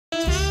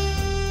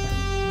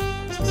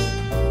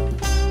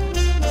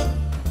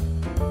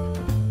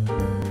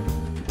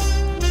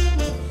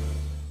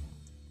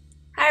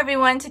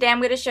everyone, today I'm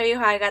going to show you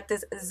how I got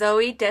this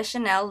Zooey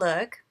Deschanel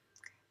look.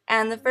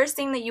 And the first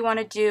thing that you want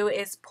to do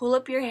is pull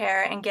up your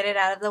hair and get it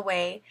out of the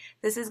way.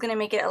 This is going to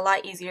make it a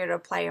lot easier to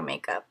apply your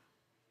makeup.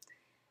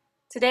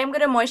 Today I'm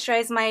going to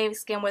moisturize my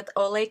skin with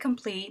Olay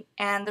Complete,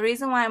 and the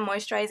reason why I'm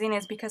moisturizing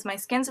is because my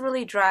skin's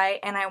really dry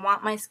and I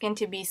want my skin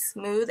to be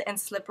smooth and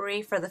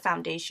slippery for the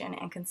foundation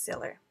and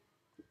concealer.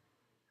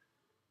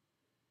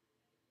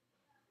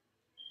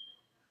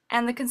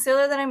 And the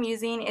concealer that I'm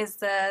using is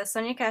the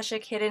Sonia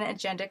Kashuk Hidden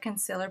Agenda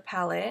Concealer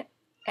Palette.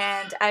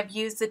 And I've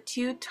used the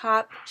two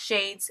top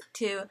shades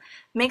to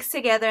mix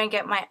together and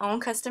get my own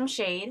custom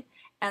shade.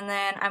 And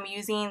then I'm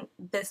using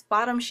this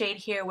bottom shade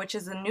here, which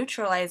is a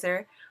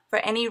neutralizer for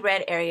any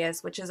red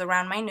areas, which is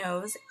around my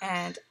nose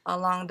and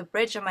along the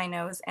bridge of my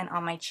nose and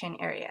on my chin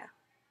area.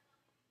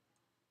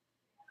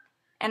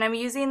 And I'm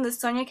using the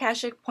Sonia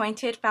Kashuk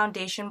Pointed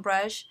Foundation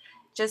Brush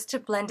just to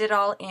blend it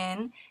all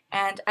in.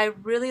 And I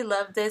really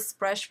love this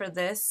brush for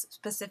this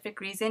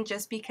specific reason,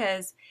 just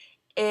because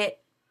it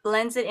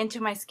blends it into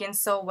my skin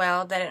so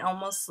well that it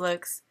almost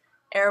looks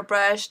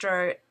airbrushed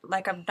or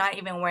like I'm not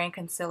even wearing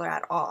concealer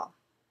at all.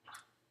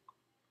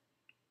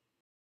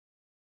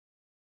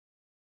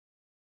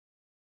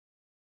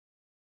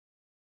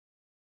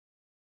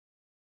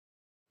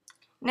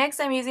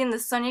 Next, I'm using the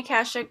Sonia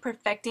Kashuk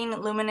Perfecting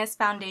Luminous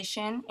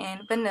Foundation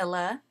in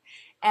Vanilla.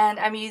 And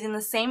I'm using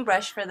the same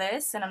brush for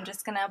this, and I'm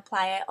just going to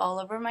apply it all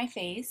over my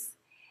face.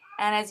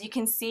 And as you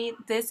can see,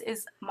 this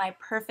is my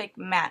perfect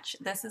match.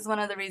 This is one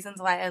of the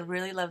reasons why I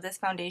really love this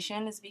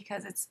foundation, is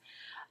because it's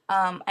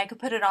I could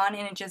put it on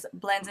and it just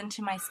blends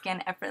into my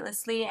skin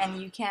effortlessly,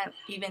 and you can't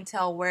even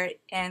tell where it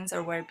ends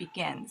or where it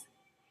begins.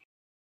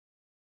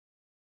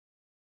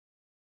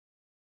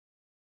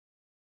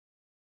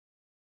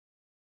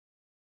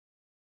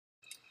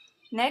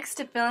 Next,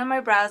 to fill in my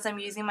brows, I'm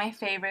using my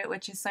favorite,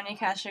 which is Sonia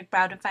Kashuk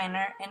Brow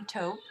Definer in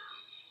Taupe.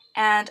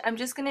 And I'm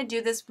just going to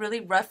do this really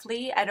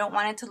roughly. I don't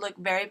want it to look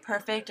very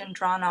perfect and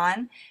drawn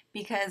on,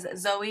 because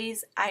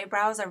Zoe's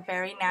eyebrows are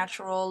very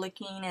natural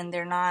looking and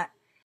they're not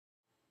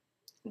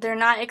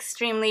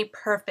extremely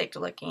perfect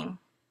looking.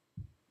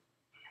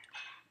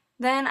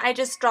 Then I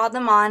just draw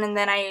them on, and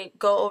then I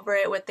go over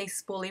it with a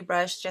spoolie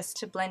brush just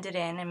to blend it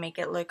in and make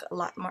it look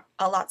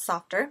a lot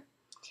softer.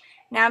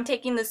 Now I'm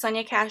taking the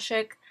Sonia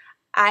Kashuk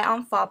Eye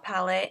on Fall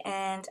palette,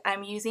 and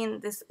I'm using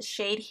this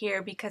shade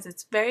here because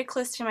it's very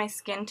close to my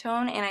skin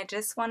tone, and I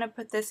just want to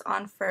put this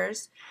on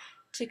first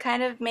to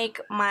kind of make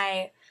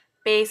my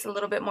base a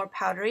little bit more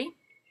powdery.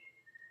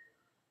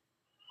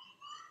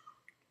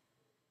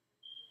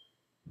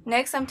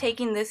 Next, I'm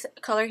taking this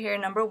color here,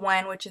 number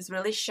 1, which is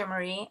really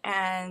shimmery,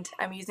 and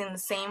I'm using the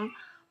same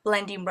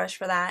blending brush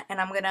for that,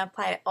 and I'm going to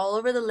apply it all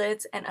over the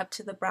lids and up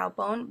to the brow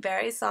bone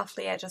very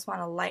softly. I just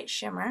want a light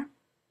shimmer.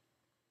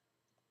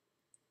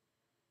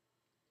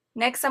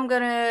 Next, I'm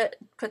going to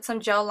put some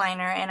gel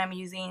liner, and I'm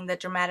using the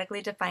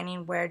Dramatically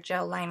Defining Wear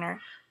Gel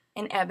Liner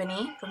in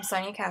Ebony from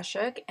Sonia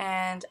Kashuk,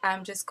 and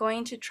I'm just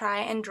going to try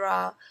and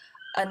draw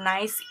a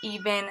nice,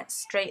 even,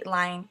 straight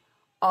line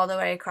all the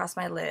way across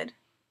my lid.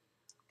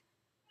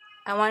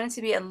 I want it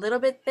to be a little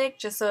bit thick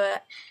just so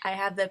I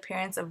have the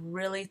appearance of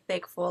really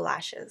thick, full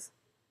lashes.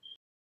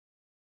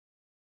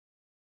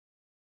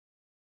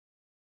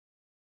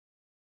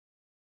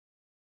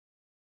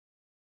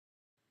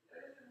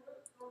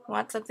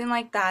 Want something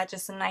like that,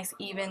 just a nice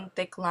even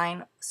thick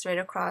line straight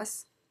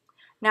across.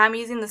 Now I'm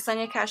using the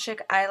Sonia Kashuk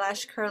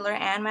eyelash curler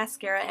and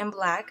mascara in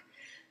black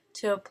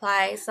to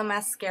apply some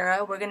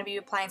mascara. We're going to be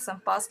applying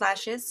some false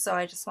lashes, so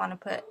I just want to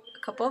put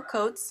a couple of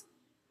coats.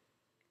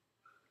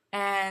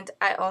 And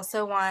I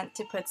also want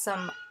to put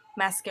some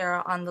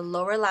mascara on the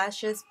lower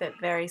lashes, but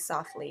very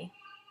softly.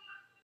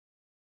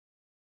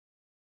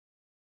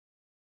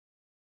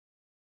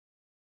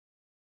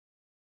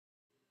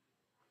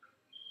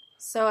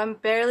 So I'm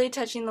barely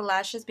touching the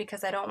lashes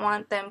because I don't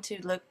want them to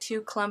look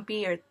too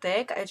clumpy or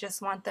thick. I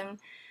just want them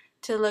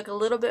to look a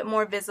little bit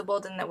more visible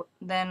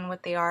than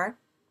what they are.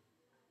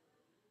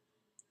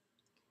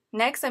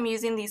 Next, I'm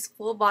using these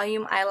full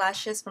volume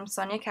eyelashes from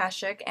Sonia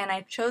Kashuk, and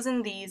I've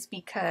chosen these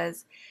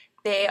because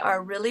they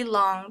are really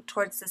long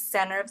towards the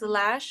center of the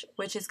lash,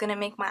 which is going to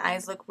make my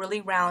eyes look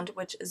really round,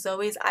 which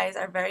Zoe's eyes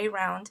are very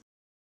round.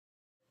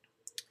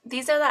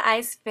 These are the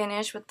eyes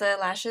finished with the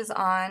lashes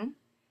on.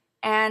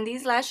 And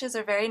these lashes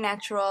are very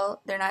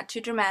natural, they're not too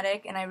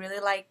dramatic, and I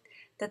really like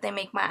that they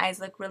make my eyes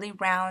look really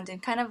round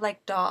and kind of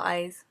like doll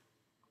eyes.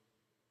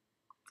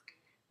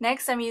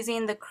 Next, I'm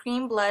using the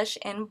Cream Blush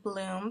in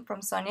Bloom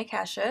from Sonia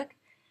Kashuk,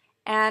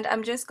 and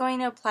I'm just going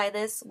to apply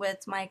this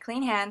with my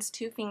clean hands,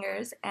 2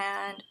 fingers,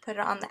 and put it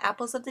on the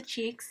apples of the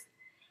cheeks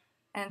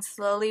and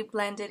slowly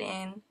blend it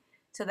in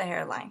to the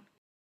hairline.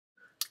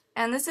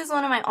 And this is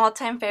one of my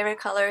all-time favorite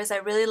colors. I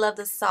really love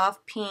the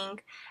soft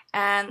pink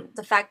and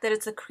the fact that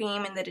it's a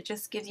cream and that it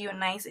just gives you a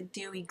nice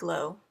dewy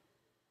glow.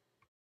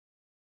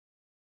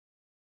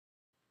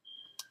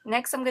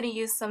 Next, I'm going to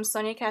use some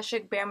Sonia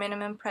Kashuk Bare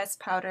Minimum Pressed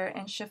Powder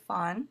in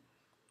Chiffon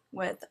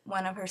with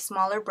one of her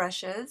smaller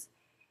brushes.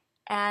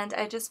 And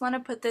I just want to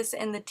put this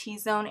in the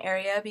T-zone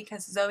area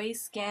because Zoe's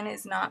skin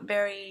is not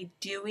very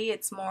dewy.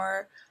 It's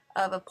more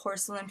of a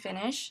porcelain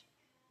finish.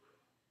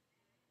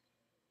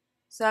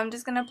 So I'm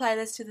just going to apply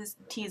this to this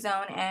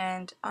T-zone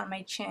and on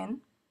my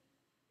chin.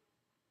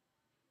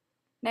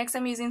 Next,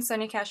 I'm using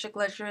Sonia Kashuk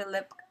Luxury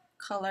Lip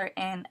Color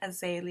in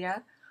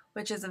Azalea,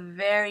 which is a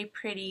very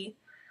pretty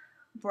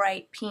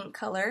bright pink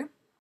color.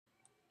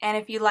 And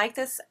if you like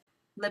this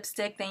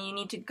lipstick, then you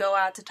need to go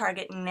out to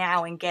Target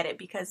now and get it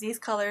because these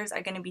colors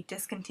are going to be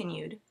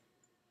discontinued.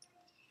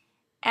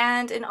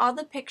 And in all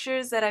the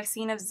pictures that I've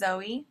seen of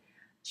Zoe,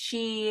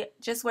 she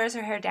just wears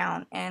her hair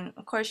down, and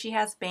of course she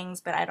has bangs,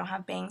 but I don't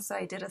have bangs, so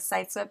I did a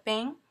side swept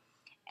bang.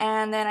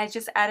 And then I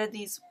just added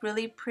these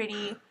really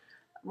pretty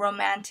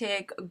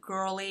romantic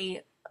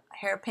girly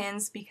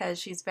hairpins because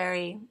she's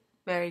very,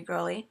 very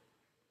girly.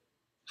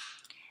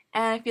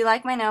 And if you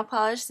like my nail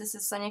polish, this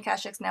is Sonia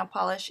Kashuk's nail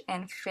polish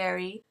in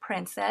Fairy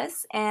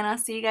Princess, and I'll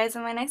see you guys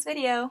in my next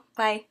video.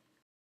 Bye!